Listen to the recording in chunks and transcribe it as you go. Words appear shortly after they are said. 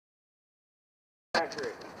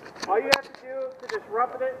Accurate. All you have to do to just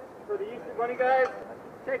roughen it for the Easter Bunny guys,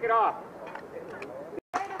 take it off.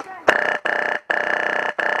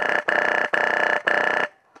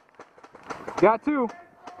 Got two.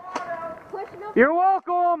 You're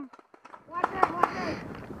welcome. Watch right.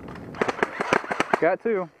 Got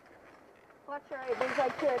two. Watch right. There's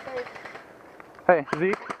like two right there. Hey,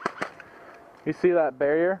 Zeke. You see that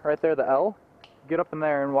barrier right there, the L? Get up in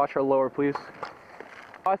there and watch our lower, please.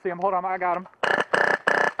 Oh, I see him. Hold on, I got him.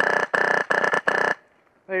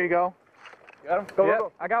 There you go. You got him? Go,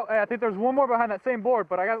 yep. go. Hey, I think there's one more behind that same board,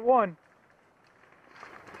 but I got one.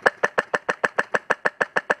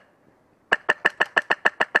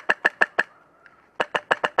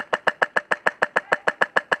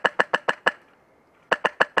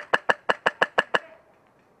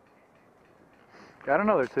 Got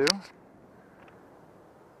another two.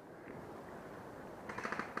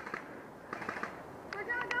 I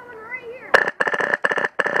got one right here.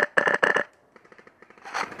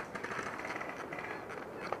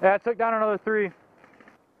 Yeah, I took down another three.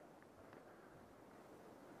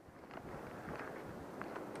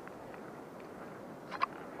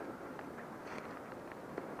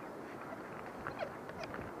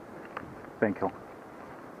 Thank you.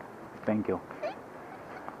 Thank you.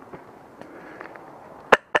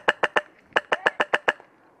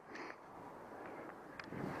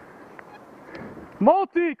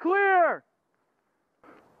 Multi, clear!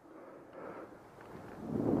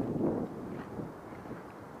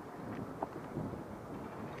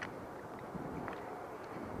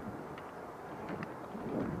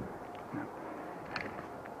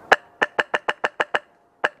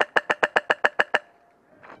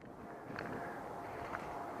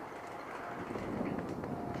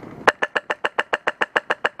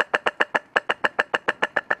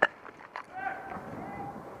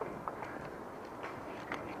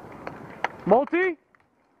 Multi?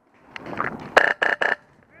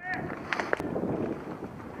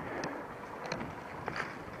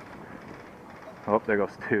 Oh, there goes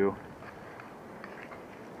two.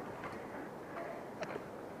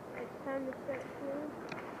 It's time to start shooting.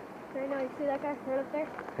 Right now, you see that guy right up there?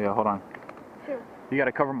 Yeah, hold on. Sure. You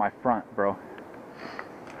gotta cover my front, bro.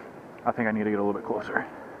 I think I need to get a little bit closer.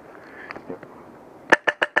 Yep.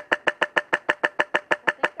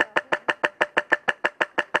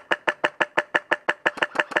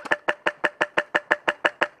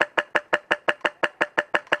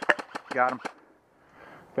 Got him.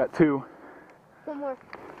 Got two. One more.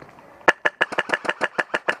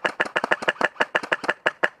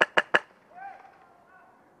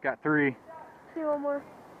 Got three. See one more.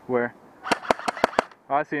 Where?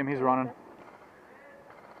 Oh, I see him. He's running.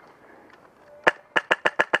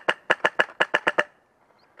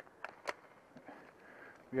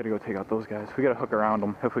 We gotta go take out those guys. We gotta hook around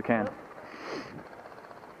them if we can.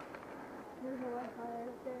 There's a white guy right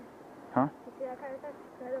up there. Huh? You see that guy right there?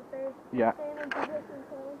 Right up there. Yeah. Staying in position,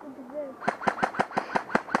 so I think he's there.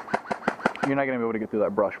 You're not gonna be able to get through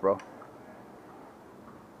that brush, bro.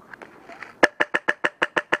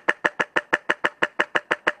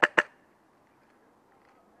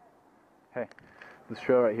 Hey, this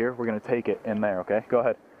trail right here, we're gonna take it in there, okay? Go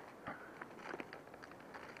ahead.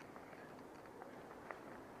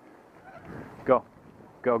 Go.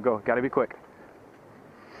 Go, go. Gotta be quick.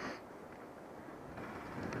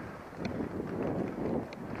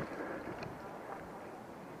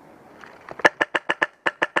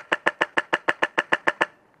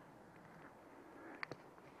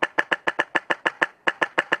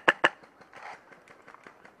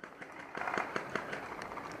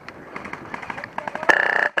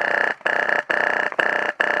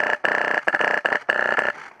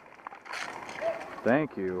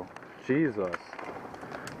 Thank you. Jesus.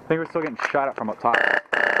 I think we're still getting shot at from up top.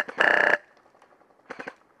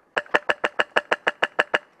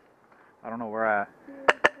 I don't know where at.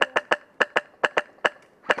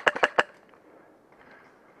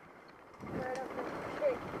 Right up there.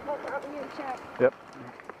 Hey, hold on, you chat. Yep.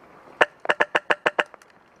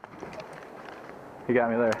 He got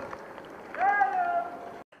me there.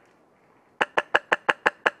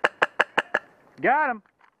 Got him.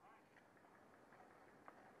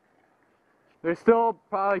 There's still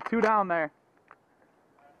probably two down there.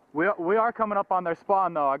 We are coming up on their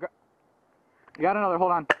spawn though. You got another,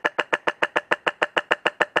 hold on.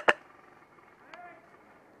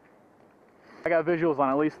 I got visuals on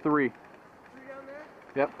at least three. Three down there?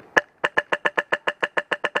 Yep.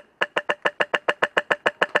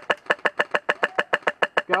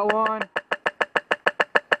 Got one.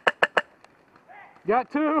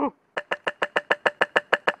 Got two.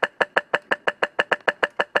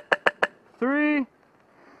 Three.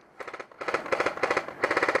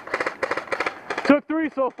 Took 3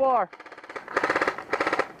 so far.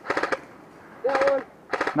 Got one.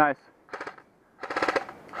 Nice.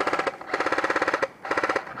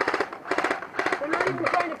 They're not even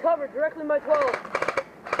trying to cover, directly in my 12.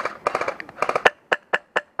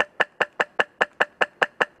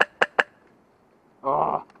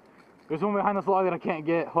 Oh, there's one behind this log that I can't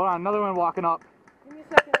get. Hold on, another one walking up. Give me a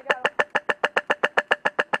second, I got him.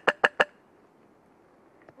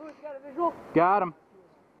 Lewis, you got a visual? Got him.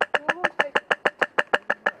 Lewis, take it.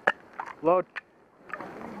 Load.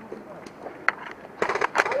 I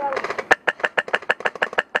got him.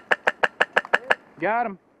 Got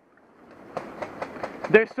him.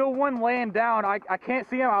 There's still one laying down. I can't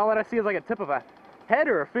see him. All that I see is like a tip of a head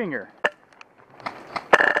or a finger.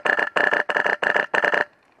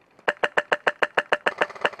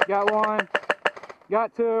 Got 1.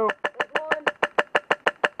 Got 2. There's 1.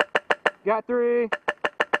 Got 3.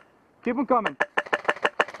 Keep them coming.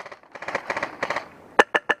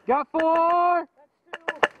 Got 4. That's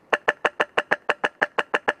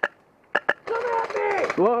 2. Come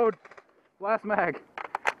at me! Load. Last mag.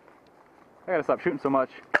 I gotta stop shooting so much.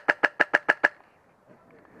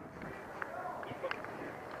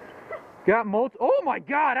 Got oh my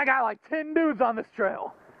god, I got like 10 dudes on this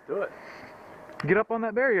trail. Let's do it. Get up on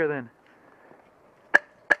that barrier then.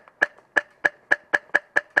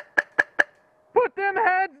 Put them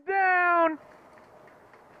heads down!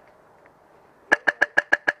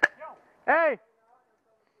 Hey!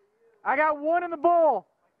 I got 1 in the bowl.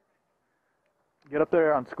 Get up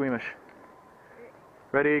there on squeamish.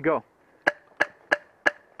 Ready, go.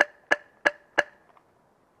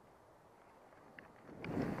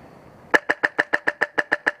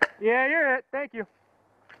 Yeah, you're it. Thank you.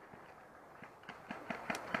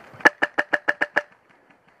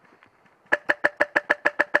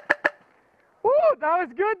 Woo, that was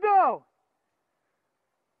good though.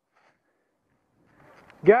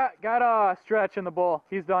 Got a stretch in the bowl.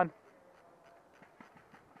 He's done.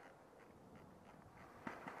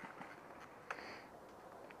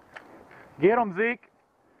 Get him, Zeke.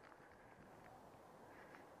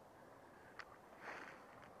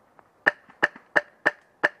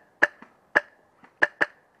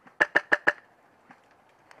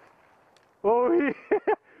 Oh, yeah.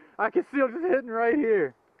 I can see him just hitting right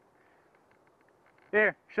here.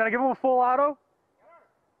 Here, should I give him a full auto?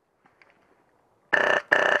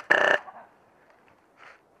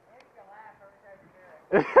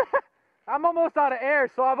 I'm almost out of air,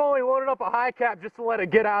 so I've only loaded up a high cap just to let it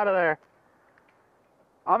get out of there.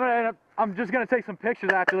 I'm just gonna take some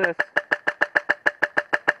pictures after this.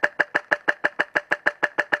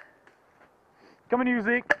 Coming to you,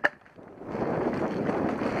 Zeke.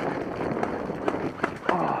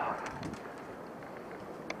 Oh.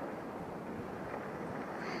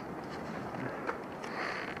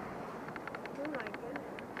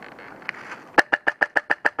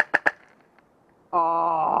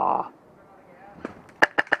 Oh.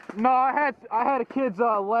 No, I had a kid's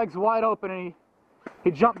legs wide open and he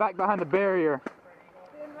jumped back behind the barrier.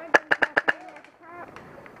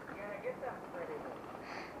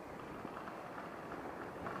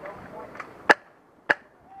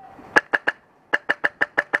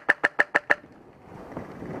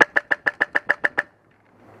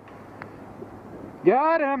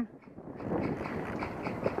 Got him.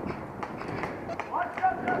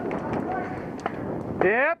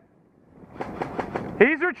 Yep.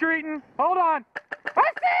 He's retreating. Hold on.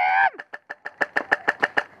 I see him!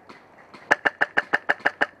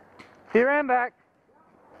 He ran back.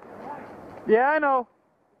 Yeah, I know.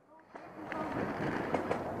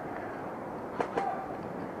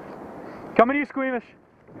 Coming to you, squeamish.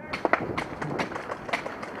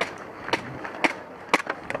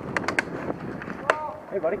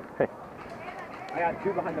 Hey, buddy. Hey. I got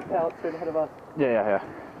 2 behind the pallets straight ahead of us. Yeah.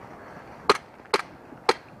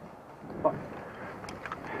 Fuck.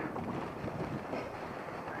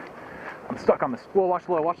 I'm stuck on this. Whoa, watch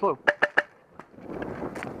low, watch low.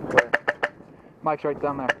 Where? Mike's right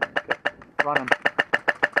down there. Okay. Running.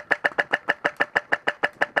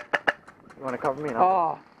 You want to cover me?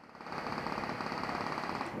 Oh,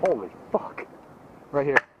 Holy fuck. right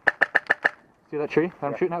here. See that tree that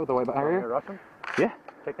I'm shooting at with the white barrier? Russian? Yeah.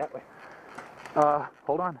 Take that way.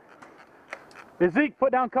 Hold on. Zeke,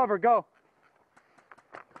 put down cover, go.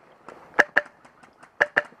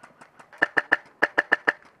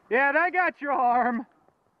 Yeah, that got your arm.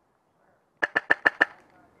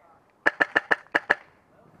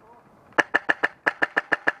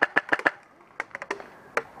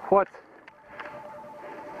 What?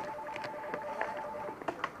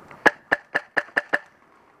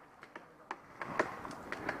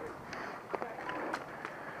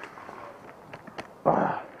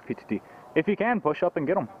 PTT. If you can, push up and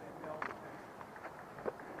get them.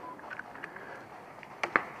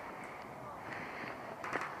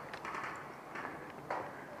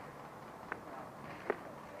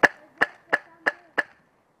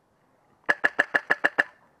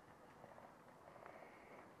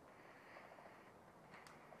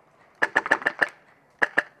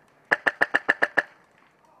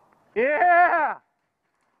 Yeah!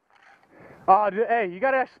 Oh, hey, you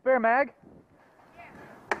got a spare mag? Yeah.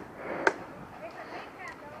 It's a big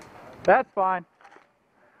cat though. That's fine.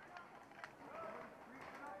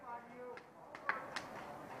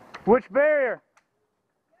 Which barrier?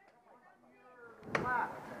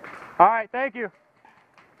 All right, thank you.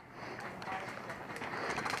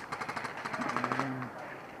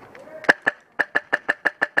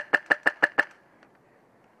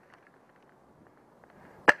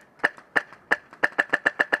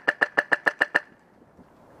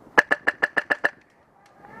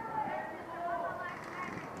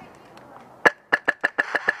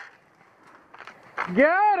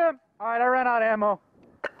 Got him! All right, I ran out of ammo.